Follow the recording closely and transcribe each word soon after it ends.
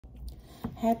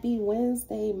Happy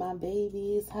Wednesday, my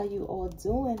babies. How you all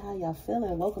doing? How y'all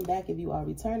feeling? Welcome back if you are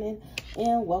returning,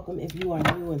 and welcome if you are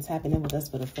new and tapping in with us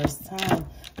for the first time.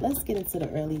 Let's get into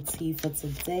the early tea for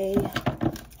today.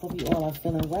 Hope you all are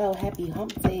feeling well. Happy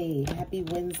hump day. Happy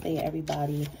Wednesday,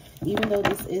 everybody. Even though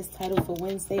this is titled for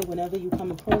Wednesday, whenever you come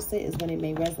across it is when it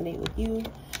may resonate with you.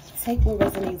 Take what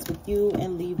resonates with you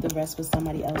and leave the rest with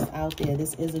somebody else out there.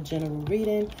 This is a general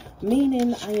reading,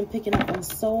 meaning I am picking up on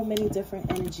so many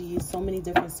different energies, so many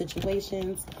different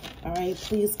situations. All right,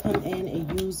 please come in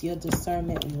and use your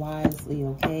discernment wisely,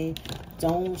 okay?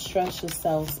 Don't stress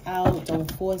yourselves out.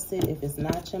 Don't force it if it's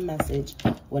not your message.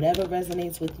 Whatever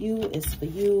resonates with you is for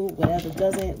you. Whatever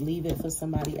doesn't, leave it for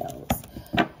somebody else.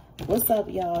 What's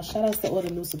up, y'all? Shout outs to all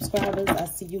the new subscribers. I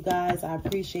see you guys. I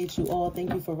appreciate you all.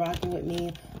 Thank you for rocking with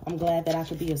me. I'm glad that I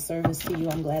could be of service to you.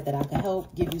 I'm glad that I could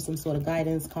help, give you some sort of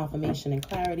guidance, confirmation, and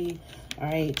clarity. All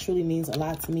right. It truly means a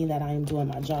lot to me that I am doing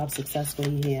my job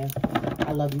successfully here.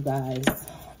 I love you guys.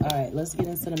 All right. Let's get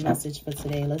into the message for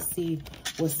today. Let's see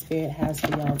what Spirit has for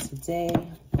y'all today.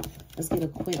 Let's get a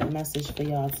quick message for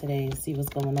y'all today and see what's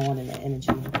going on in the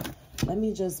energy. Let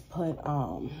me just put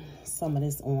some of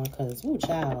this on because, woo,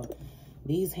 child,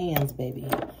 these hands, baby.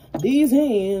 These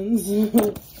hands.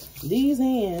 These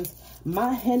hands.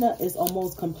 My henna is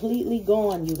almost completely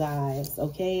gone, you guys,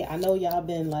 okay? I know y'all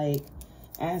been, like,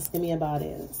 asking me about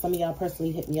it. Some of y'all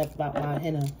personally hit me up about my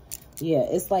henna. Yeah,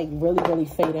 it's, like, really, really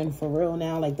fading for real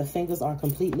now. Like, the fingers are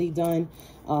completely done.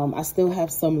 I still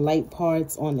have some light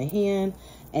parts on the hand.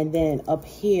 And then up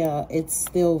here, it's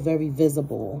still very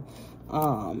visible.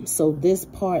 So this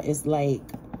part is, like,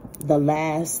 the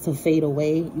last to fade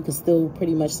away. You can still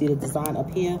pretty much see the design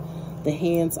up here. The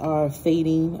hands are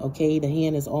fading, okay? The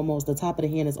hand is almost, the top of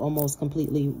the hand is almost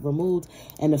completely removed,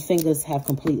 and the fingers have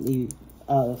completely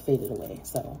faded away.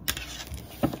 So,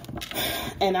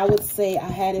 and I would say I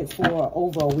had it for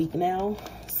over a week now,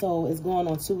 so it's going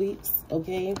on 2 weeks,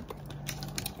 okay?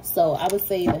 So I would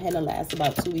say the henna lasts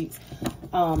about 2 weeks.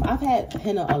 I've had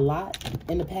henna a lot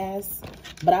in the past,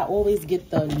 but I always get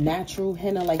the natural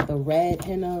henna, like the red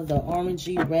henna, the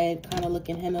orangey red kind of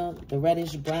looking henna, the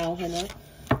reddish brown henna.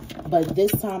 But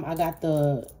this time I got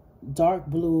the dark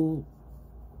blue,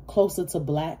 closer to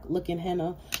black looking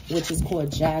henna, which is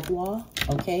called Jaguar,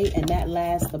 okay? And that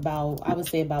lasts about, I would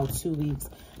say about 2 weeks,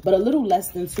 but a little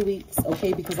less than 2 weeks,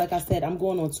 okay? Because like I said, I'm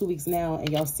going on 2 weeks now, and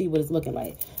y'all see what it's looking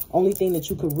like. Only thing that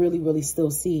you could really, really still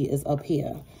see is up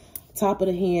here. Top of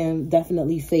the hand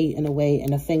definitely fading away,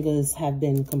 and the fingers have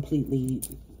been completely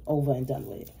over and done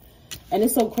with. And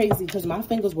it's so crazy because my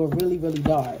fingers were really, really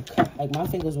dark. Like, my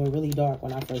fingers were really dark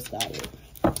when I first got it.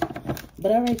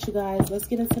 But all right, you guys, let's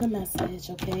get into the message,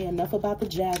 okay? Enough about the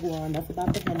Jaguar, enough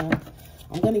about the henna.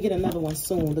 I'm going to get another one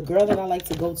soon. The girl that I like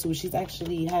to go to, she's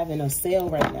actually having a sale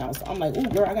right now. So I'm like, ooh,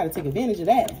 girl, I got to take advantage of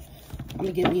that. I'm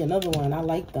going to get me another one. I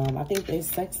like them. I think they're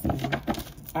sexy.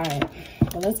 All right.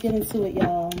 Well, let's get into it,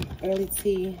 y'all. Early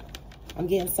tea. I'm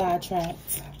getting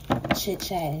sidetracked.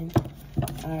 Chit-chatting.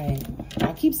 All right.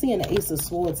 I keep seeing the Ace of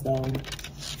Swords, though.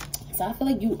 So I feel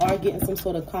like you are getting some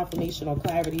sort of confirmation or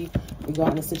clarity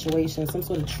regarding the situation. Some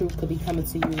sort of truth could be coming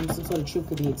to you. Some sort of truth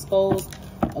could be exposed.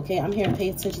 Okay, I'm hearing pay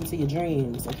attention to your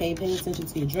dreams. Okay, pay attention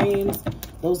to your dreams.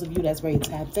 Those of you that's very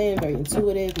tapped in, very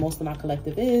intuitive, most of my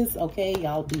collective is, okay?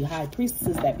 Y'all be high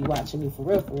priestesses that be watching me for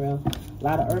real, for real. A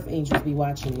lot of earth angels be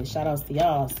watching me. Shout outs to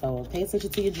y'all. So pay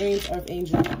attention to your dreams, earth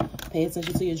angel. Pay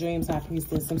attention to your dreams, high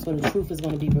priestess. Some sort of truth is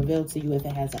going to be revealed to you if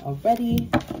it hasn't already.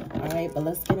 All right, but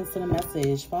let's get into the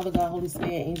message. Father God, Holy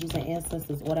Spirit, angels and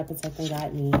ancestors, all that protect and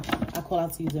guide me. I call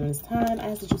out to you during this time. I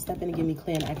ask that you step in and give me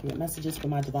clear and accurate messages for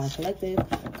my divine collective.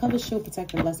 Cover, shield,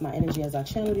 protect, and bless my energy as I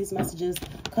channel these messages.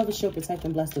 Cover, shield, protect,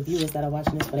 and bless the viewers that are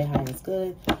watching this for their highest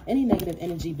good. Any negative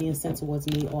energy being sent towards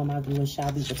me or my viewers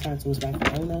shall be returned to its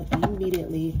rightful owner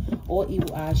immediately. All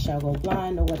evil eyes shall go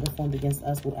blind. No weapon formed against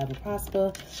us will ever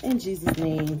prosper. In Jesus'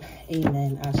 name,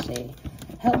 amen. Ashe.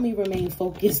 Help me remain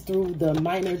focused through the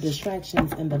minor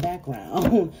distractions in the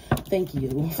background. Thank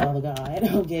you, Father God.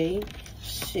 Okay.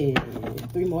 Shit.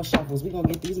 3 more shuffles. We're going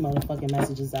to get these motherfucking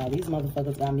messages out. These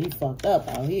motherfuckers got me fucked up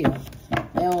out here.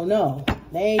 They don't know.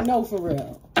 They ain't know for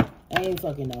real. They ain't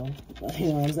fucking know. You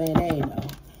know what I'm saying? They ain't know.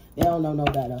 They don't know no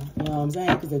better. You know what I'm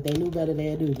saying? Because if they knew better,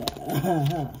 they'd do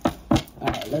better. All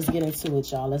right. Let's get into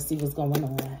it, y'all. Let's see what's going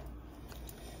on.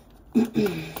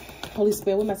 Holy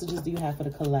Spirit, what messages do you have for the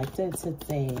collective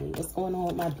today? What's going on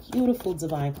with my beautiful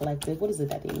divine collective? What is it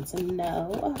that they need to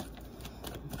know?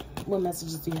 What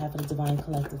messages do you have for the divine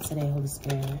collective today, Holy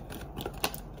Spirit?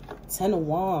 10 of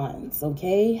Wands,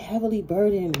 okay? Heavily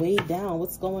burdened, weighed down.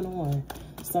 What's going on?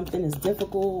 Something is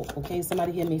difficult, okay?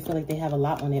 Somebody here may feel like they have a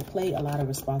lot on their plate, a lot of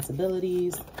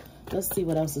responsibilities. Let's see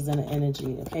what else is in the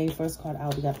energy, okay? First card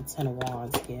out, we got the 10 of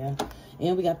Wands here.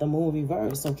 And we got the Moon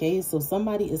reverse, okay? So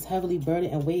somebody is heavily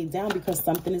burdened and weighed down because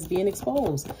something is being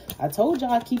exposed. I told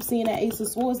y'all I keep seeing that Ace of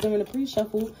Swords during the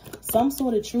pre-shuffle. Some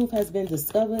sort of truth has been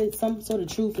discovered. Some sort of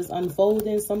truth is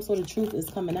unfolding. Some sort of truth is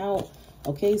coming out.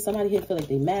 Okay, somebody here feel like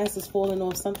their mask is falling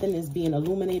off. Something is being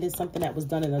illuminated. Something that was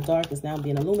done in the dark is now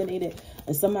being illuminated.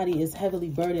 And somebody is heavily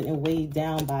burdened and weighed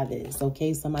down by this.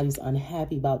 Okay, somebody's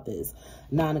unhappy about this.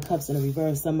 9 of Cups in the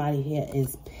reverse. Somebody here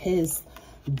is pissed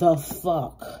the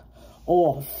fuck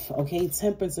off. Okay,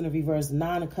 Temperance in the reverse.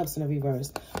 9 of Cups in the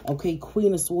reverse. Okay,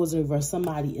 Queen of Swords in the reverse.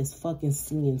 Somebody is fucking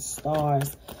seeing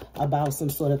stars about some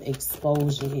sort of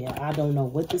exposure here. I don't know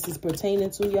what this is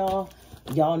pertaining to, y'all.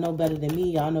 Y'all know better than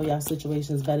me. Y'all know y'all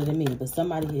situations better than me. But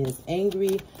somebody here is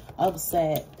angry,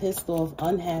 upset, pissed off,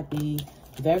 unhappy,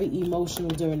 very emotional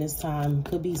during this time.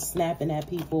 Could be snapping at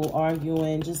people,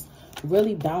 arguing, just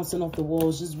really bouncing off the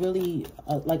walls. Just really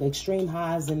like extreme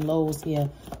highs and lows here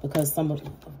because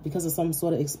of some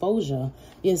sort of exposure.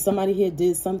 Yeah, somebody here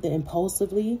did something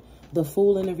impulsively. The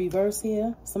Fool in the reverse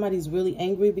here. Somebody's really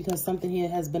angry because something here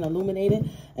has been illuminated.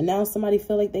 And now somebody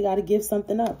feel like they got to give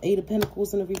something up. 8 of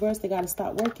Pentacles in the reverse. They got to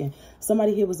stop working.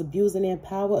 Somebody here was abusing their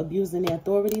power, abusing their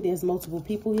authority. There's multiple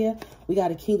people here. We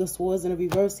got a King of Swords in the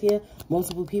reverse here.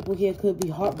 Multiple people here could be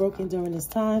heartbroken during this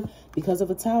time because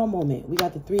of a Tower moment. We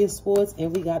got the 3 of Swords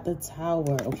and we got the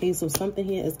Tower. Okay, so something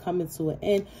here is coming to an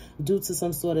end due to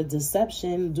some sort of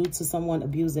deception, due to someone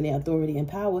abusing their authority and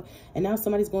power. And now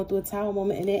somebody's going through a Tower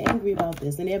moment and they're angry about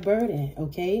this and they're burdened.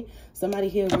 Okay, somebody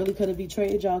here really could have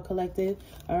betrayed y'all, collective.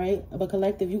 All right, but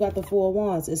collective, you got the 4 of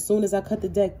Wands. As soon as I cut the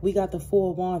deck, we got the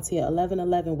 4 of Wands here.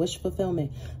 11-11, wish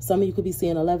fulfillment. Some of you could be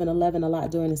seeing 11-11 a lot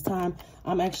during this time.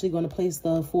 I'm actually going to place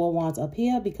the 4 of Wands up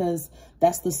here because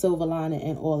that's the silver lining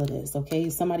in all of this. Okay,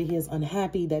 somebody here is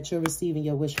unhappy that you're receiving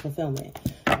your wish fulfillment.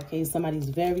 Okay, somebody's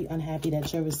very unhappy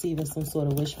that you're receiving some sort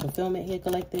of wish fulfillment here,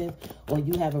 collective, or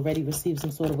you have already received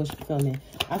some sort of wish fulfillment.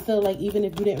 I feel like even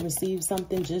if you didn't receive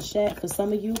something just yet, for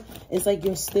some of you, it's like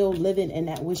you're still living in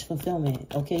that wish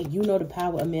fulfillment. Okay, you know the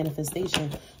power of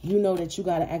manifestation. You know that you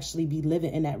got to actually be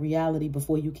living in that reality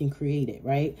before you can create it,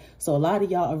 right? So a lot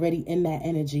of y'all already in that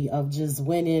energy of just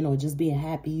winning or just being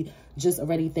happy, just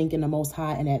already thanking the Most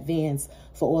High in advance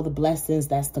for all the blessings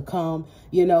that's to come.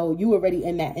 You know, you already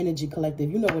in that energy,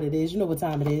 collective. You know what it is. You know what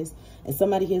time it is. And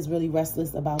somebody here is really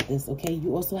restless about this, okay?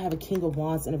 You also have a King of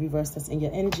Wands in a reverse that's in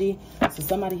your energy. So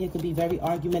somebody here could be very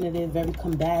argumentative, very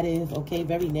combative, okay?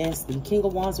 Very nasty. King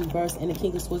of Wands reverse and the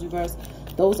King of Swords reverse.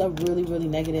 Those are really, really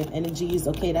negative energies,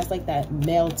 okay? That's like that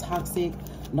male toxic,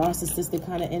 narcissistic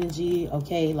kind of energy,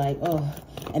 okay? Like, oh,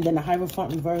 and then the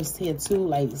Hierophant reversed here too.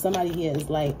 Like somebody here is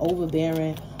like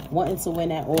overbearing, wanting to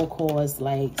win at all costs.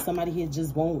 Like somebody here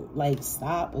just won't like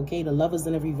stop, okay? The Lovers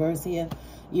in the reverse here.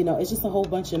 You know, it's just a whole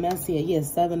bunch of mess here. Yeah,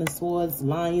 7 of Swords,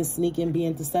 lying, sneaking,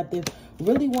 being deceptive.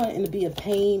 Really wanting to be a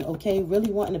pain, okay?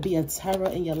 Really wanting to be a terror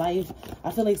in your life.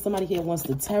 I feel like somebody here wants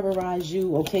to terrorize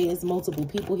you, okay? It's multiple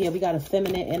people here. We got a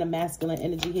feminine and a masculine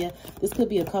energy here. This could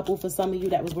be a couple for some of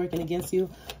you that was working against you.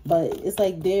 But it's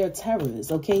like they're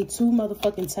terrors, okay? 2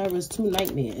 motherfucking terrors, 2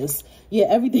 nightmares. Yeah,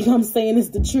 everything I'm saying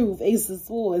is the truth. Ace of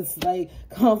Swords, like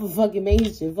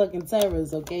confirmation, fucking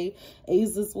terrors, okay?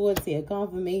 Ace of Swords here,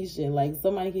 confirmation. Like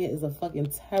somebody here is a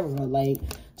fucking terror, like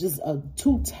just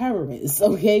 2 terrorists,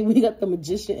 okay? We got the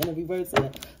Magician in the reverse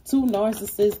here. 2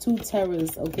 narcissists, 2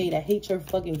 terrorists, okay, that hate your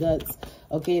fucking guts,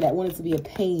 okay, that wanted to be a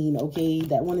pain, okay,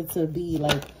 that wanted to be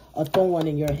like a thorn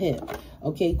in your hip.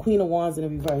 Okay, Queen of Wands in the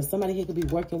reverse. Somebody here could be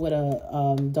working with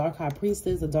a dark high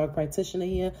priestess, a dark practitioner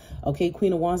here. Okay,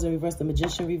 Queen of Wands in reverse, the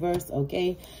Magician reverse.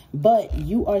 Okay, but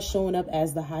you are showing up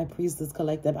as the high priestess,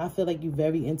 collective. I feel like you're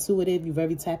very intuitive. You're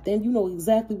very tapped in. You know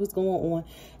exactly what's going on.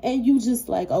 And you just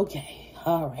like, okay,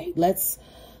 all right, let's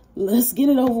get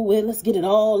it over with. Let's get it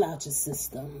all out your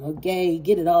system, okay?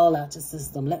 Get it all out your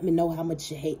system. Let me know how much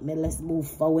you hate me. Let's move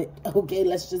forward, okay?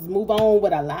 Let's just move on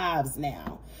with our lives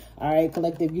now. All right,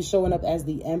 collective, you showing up as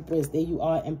the Empress. There you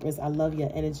are, Empress. I love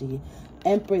your energy.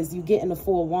 Empress, you getting the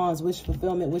 4 of Wands, wish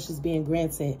fulfillment, wishes being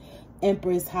granted.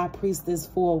 Empress, High Priestess,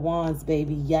 4 of Wands,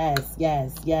 baby. Yes,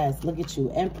 yes, yes. Look at you,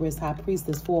 Empress, High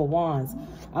Priestess, 4 of Wands.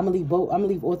 I'm gonna leave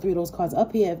all 3 of those cards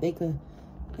up here.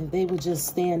 If they would just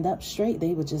stand up straight,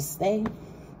 they would just stay.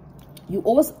 You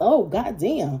also, oh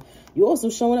goddamn, you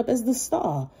also showing up as the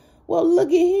Star. Well, look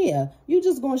at here. You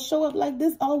just gonna show up like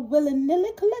this all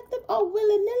willy-nilly, collective, all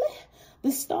willy-nilly.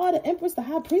 The Star, the Empress, the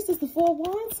High Priestess, the 4 of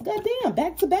Wands. Goddamn,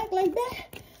 back to back like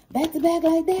that. Back to back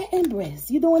like that, Empress.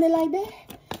 You doing it like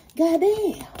that?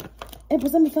 Goddamn.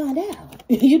 Empress, let me find out.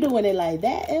 You doing it like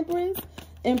that, Empress?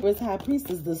 Empress, High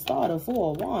Priestess, the Star, the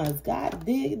Four of Wands. God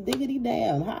diggity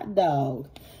damn, hot dog.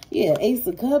 Yeah, Ace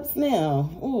of Cups now.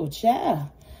 Oh, child.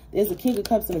 There's a King of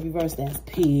Cups in the reverse that's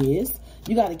pissed.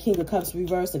 You got a King of Cups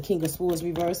reverse, a King of Swords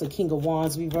reverse, a King of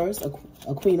Wands reverse,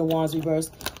 a Queen of Wands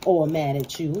reverse, or mad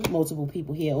at you. Multiple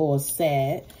people here, or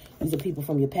sad. These are people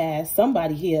from your past.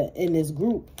 Somebody here in this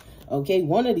group, okay,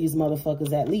 one of these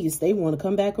motherfuckers at least, they want to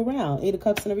come back around. 8 of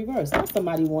Cups in the reverse. Now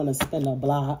somebody want to spin a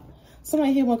block.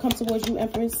 Somebody here want to come towards you,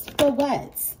 Empress. For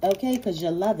what? Okay, because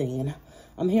you're loving.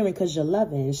 I'm hearing because you're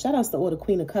loving. Shout outs to all the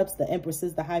Queen of Cups, the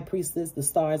Empresses, the High Priestess, the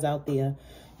stars out there.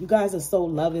 You guys are so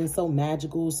loving, so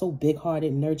magical, so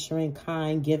big-hearted, nurturing,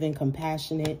 kind, giving,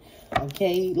 compassionate.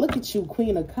 Okay, look at you,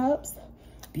 Queen of Cups.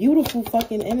 Beautiful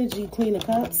fucking energy, Queen of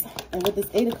Cups. And with this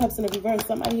 8 of Cups in the reverse,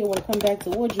 somebody here want to come back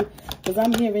towards you because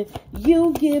I'm hearing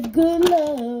you give good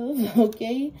love.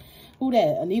 Okay, who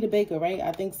that? Anita Baker, right?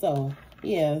 I think so.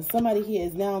 Yeah, somebody here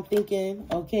is now thinking,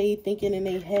 okay, thinking in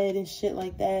their head and shit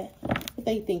like that. What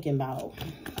they thinking about?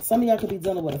 Some of y'all could be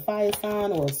dealing with a fire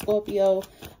sign or a Scorpio,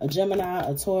 a Gemini,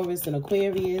 a Taurus, an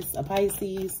Aquarius, a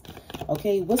Pisces.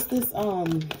 Okay, what's this,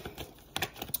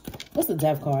 what's the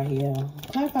Death card here?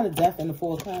 Clarify the Death in the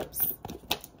 4 of Cups.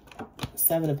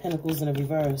 7 of Pentacles in the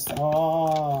reverse.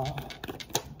 Oh,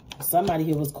 somebody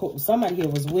here was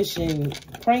wishing,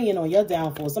 praying on your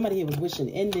downfall. Somebody here was wishing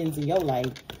endings in your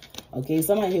life. Okay,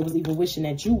 somebody here was even wishing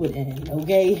that you would end,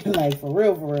 okay? Like, for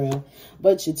real.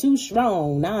 But you're too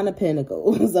strong. 9 of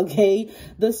Pentacles, okay?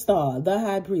 The Star, the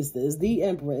High Priestess, the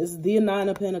Empress, the 9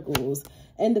 of Pentacles.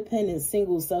 Independent,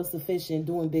 single, self-sufficient,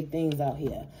 doing big things out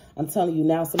here. I'm telling you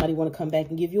now, somebody want to come back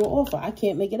and give you an offer. I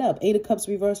can't make it up. 8 of Cups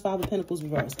reverse, 5 of Pentacles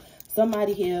reverse.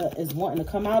 Somebody here is wanting to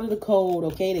come out of the cold,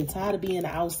 okay? They tired of being the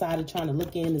outsider, trying to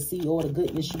look in to see all the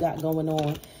goodness you got going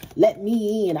on. Let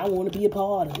me in. I want to be a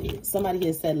part of it. Somebody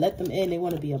here said, let them in. They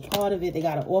want to be a part of it. They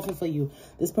got an offer for you.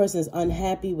 This person is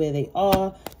unhappy where they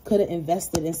are. Could have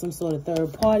invested in some sort of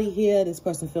third party here. This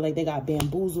person feel like they got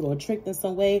bamboozled or tricked in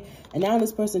some way. And now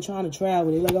this person trying to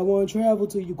travel. They're like, I want to travel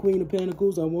to you, Queen of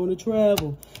Pentacles. I want to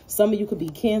travel. Some of you could be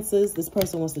Cancers. This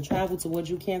person wants to travel towards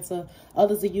you, Cancer.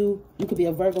 Others of you could be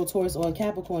a Virgo, Taurus, or a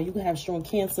Capricorn. You could have strong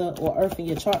Cancer or Earth in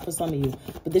your chart for some of you.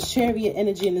 But this Chariot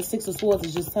energy and the 6 of Swords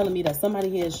is just telling me that somebody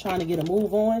here is trying to get a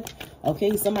move on.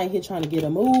 Okay, somebody here trying to get a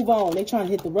move on. They trying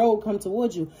to hit the road, come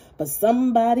towards you. But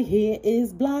somebody here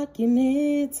is blocking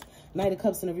it. Knight of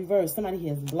Cups in the reverse. Somebody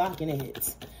here is blocking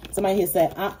it. Somebody here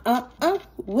said,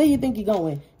 where you think you're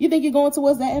going? You think you're going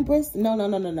towards that Empress? No.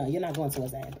 You're not going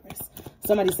towards that Empress.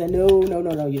 Somebody said, no.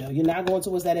 You're not going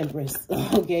towards that Empress.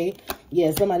 Okay?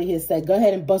 Yeah, somebody here said, go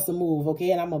ahead and bust a move,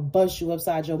 okay? And I'm going to bust you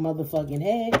upside your motherfucking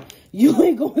head. You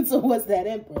ain't going towards that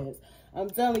Empress. I'm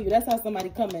telling you, that's how somebody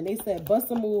come in. They said,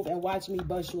 bust a move and watch me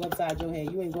bust you upside your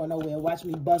head. You ain't going nowhere. Watch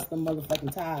me bust them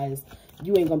motherfucking ties.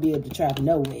 You ain't going to be able to travel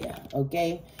nowhere,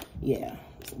 okay? Yeah.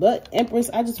 But, Empress,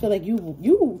 I just feel like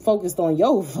you focused on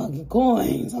your fucking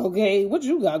coins, okay? What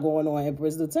you got going on,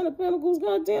 Empress? The 10 of Pentacles,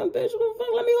 goddamn bitch.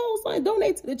 Let me hold something.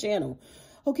 Donate to the channel.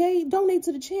 Okay, donate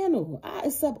to the channel. I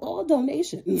accept all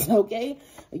donations, okay?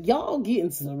 Y'all get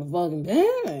into the fucking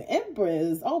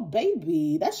Empress. Oh,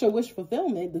 baby. That's your wish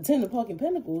fulfillment. The 10 of fucking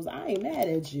Pentacles. I ain't mad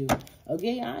at you,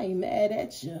 okay? I ain't mad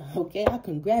at you, okay? I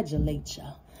congratulate you,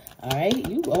 all right?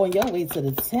 You on your way to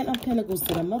the 10 of Pentacles,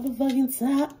 to the motherfucking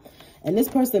top. And this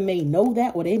person may know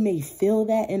that, or they may feel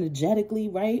that energetically,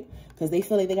 right? Because they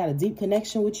feel like they got a deep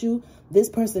connection with you. This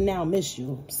person now miss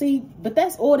you. See, but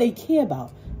that's all they care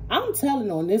about. I'm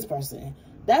telling on this person.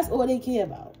 That's all they care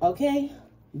about, okay?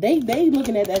 They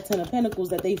looking at that 10 of Pentacles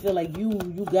that they feel like you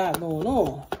got going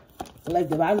on.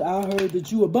 Like, I heard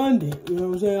that you abundant. You know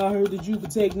what I'm saying? I heard that you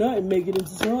could take nut and make it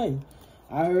into something.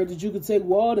 I heard that you could take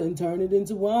water and turn it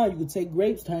into wine. You could take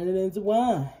grapes, turn it into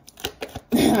wine.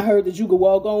 I heard that you could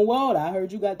walk on water. I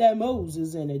heard you got that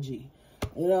Moses energy.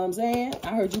 You know what I'm saying?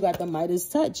 I heard you got the Midas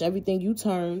touch. Everything you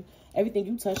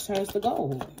touch turns to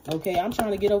gold. Okay, I'm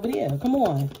trying to get over there. Come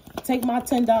on. Take my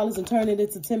 $10 and turn it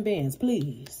into 10 bands,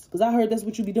 please. Because I heard that's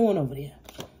what you be doing over there.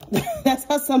 That's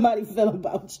how somebody feel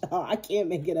about y'all. I can't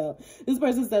make it up. This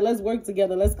person said, let's work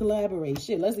together. Let's collaborate.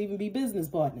 Shit, let's even be business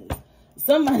partners.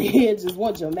 Somebody here just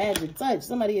wants your magic touch.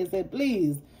 Somebody here said,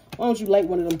 please, why don't you light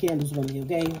one of them candles for me,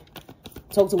 okay?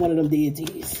 Talk to one of them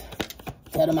deities.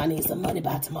 Tell them I need some money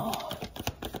by tomorrow.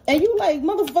 And you like,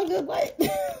 motherfucker, what?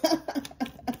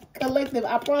 Collective.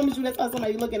 I promise you that's how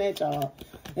somebody looking at y'all.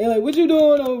 They're like, what you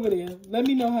doing over there? Let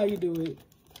me know how you do it.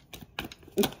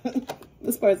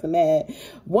 This person mad.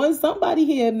 Somebody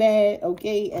here mad,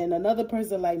 okay? And another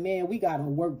person like, man, we got to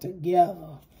work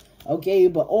together. Okay,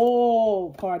 but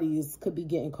all parties could be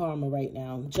getting karma right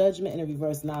now. Judgment in a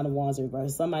reverse, 9 of Wands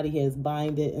reverse. Somebody here is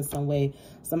binded in some way.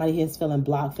 Somebody here is feeling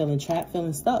blocked, feeling trapped,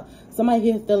 feeling stuck. Somebody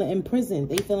here feeling imprisoned.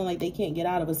 They feeling like they can't get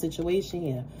out of a situation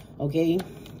here. Okay,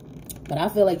 but I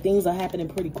feel like things are happening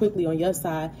pretty quickly on your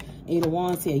side. 8 of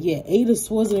Wands here. Yeah, 8 of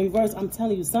Swords in reverse. I'm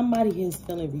telling you, somebody here is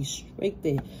feeling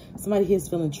restricted. Somebody here is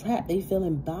feeling trapped. They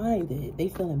feeling binded. They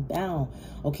feeling bound.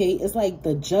 Okay, it's like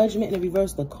the judgment in the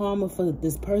reverse, the karma for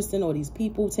this person or these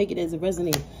people, take it as it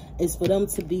resonates, is for them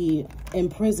to be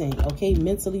imprisoned. Okay,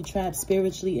 mentally trapped,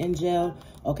 spiritually in jail.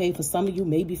 Okay, for some of you,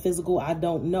 maybe physical. I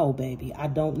don't know, baby. I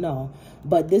don't know.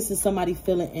 But this is somebody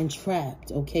feeling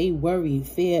entrapped. Okay, worry,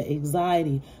 fear,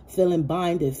 anxiety, feeling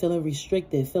binded, feeling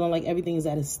restricted, feeling like everything is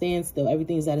at a standstill,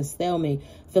 everything is at a stalemate,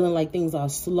 feeling like things are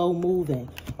slow moving.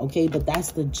 Okay, but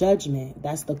that's the judgment.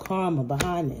 That's the karma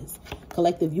behind this.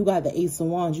 Collective, you got the Ace of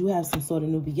Wands. You have some sort of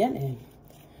new beginning.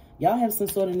 Y'all have some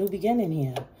sort of new beginning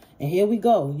here. And here we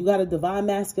go. You got a divine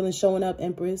masculine showing up,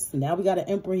 Empress. Now we got an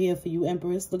Emperor here for you,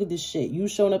 Empress. Look at this shit. You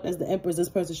showing up as the Empress. This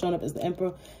person showing up as the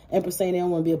Emperor. Emperor saying they don't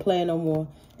want to be a player no more.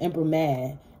 Emperor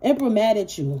mad. Emperor mad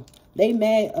at you. They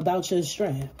mad about your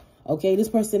strength. Okay, this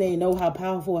person ain't know how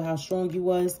powerful or how strong you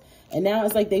was. And now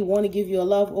it's like they want to give you a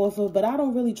love offer, but I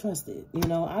don't really trust it. You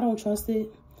know, I don't trust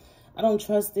it. I don't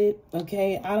trust it.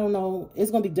 Okay, I don't know.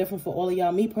 It's going to be different for all of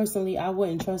y'all. Me personally, I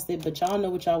wouldn't trust it, but y'all know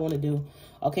what y'all want to do.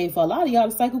 Okay, for a lot of y'all,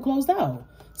 the cycle closed out.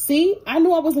 See, I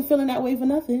knew I wasn't feeling that way for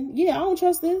nothing. Yeah, I don't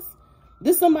trust this.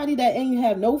 This somebody that ain't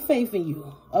have no faith in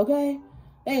you. Okay,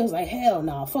 they was like, hell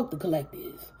nah, fuck the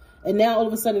collective. And now all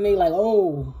of a sudden they like,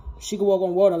 oh, she could walk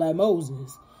on water like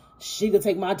Moses. She could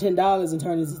take my $10 and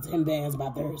turn it into 10 bands by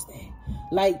Thursday.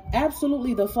 Like,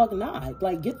 absolutely the fuck not.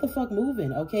 Like, get the fuck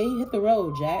moving, okay? Hit the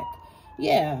road, Jack.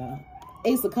 Yeah.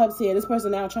 Ace of Cups here. This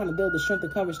person now trying to build the strength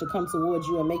and courage to come towards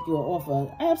you and make you an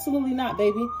offer. Absolutely not,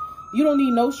 baby. You don't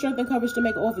need no strength and courage to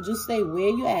make an offer. Just stay where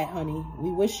you at, honey. We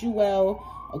wish you well.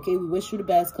 Okay, we wish you the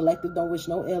best. Collective don't wish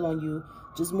no ill on you.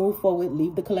 Just move forward.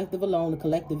 Leave the collective alone. The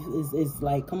collective is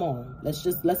like, come on.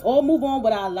 Let's all move on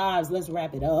with our lives. Let's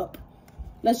wrap it up.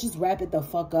 Let's just wrap it the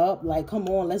fuck up. Like, come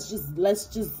on. Let's just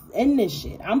end this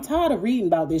shit. I'm tired of reading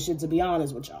about this shit, to be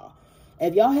honest with y'all.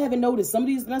 If y'all haven't noticed, some of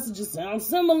these messages sound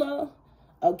similar.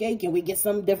 Okay, can we get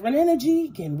some different energy?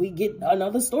 Can we get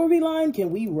another storyline?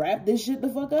 Can we wrap this shit the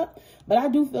fuck up? But I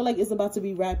do feel like it's about to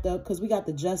be wrapped up because we got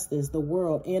the Justice, the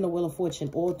World, and the Wheel of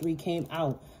Fortune. All three came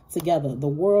out together. The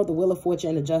World, the Wheel of Fortune,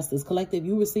 and the Justice. Collective,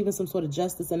 you receiving some sort of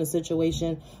justice in a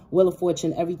situation. Wheel of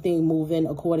Fortune, everything moving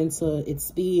according to its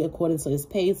speed, according to its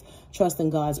pace. Trusting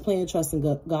God's plan,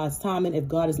 trusting God's timing. If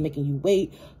God is making you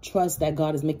wait, trust that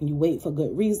God is making you wait for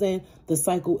good reason. The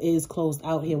cycle is closed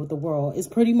out here with the World. It's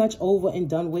pretty much over and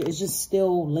done with. It's just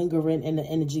still lingering in the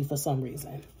energy for some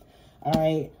reason. All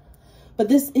right. But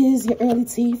this is your early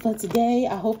tea for today.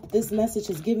 I hope that this message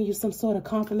is giving you some sort of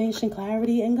confirmation,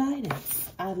 clarity, and guidance.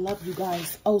 I love you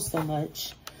guys oh so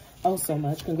much. Oh so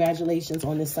much. Congratulations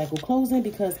on this cycle closing,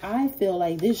 because I feel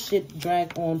like this shit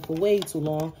dragged on for way too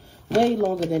long. Way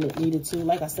longer than it needed to.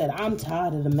 Like I said, I'm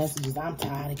tired of the messages. I'm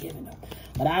tired of giving them.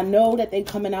 But I know that they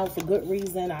coming out for good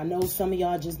reason. I know some of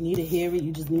y'all just need to hear it.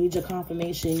 You just need your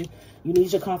confirmation. You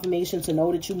need your confirmation to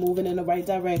know that you're moving in the right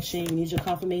direction. You need your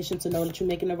confirmation to know that you're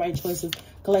making the right choices.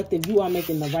 Collective, you are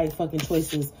making the right fucking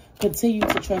choices. Continue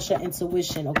to trust your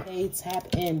intuition, okay?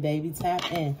 Tap in, baby.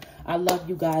 Tap in. I love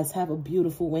you guys. Have a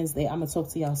beautiful Wednesday. I'm going to talk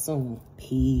to y'all soon.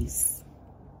 Peace.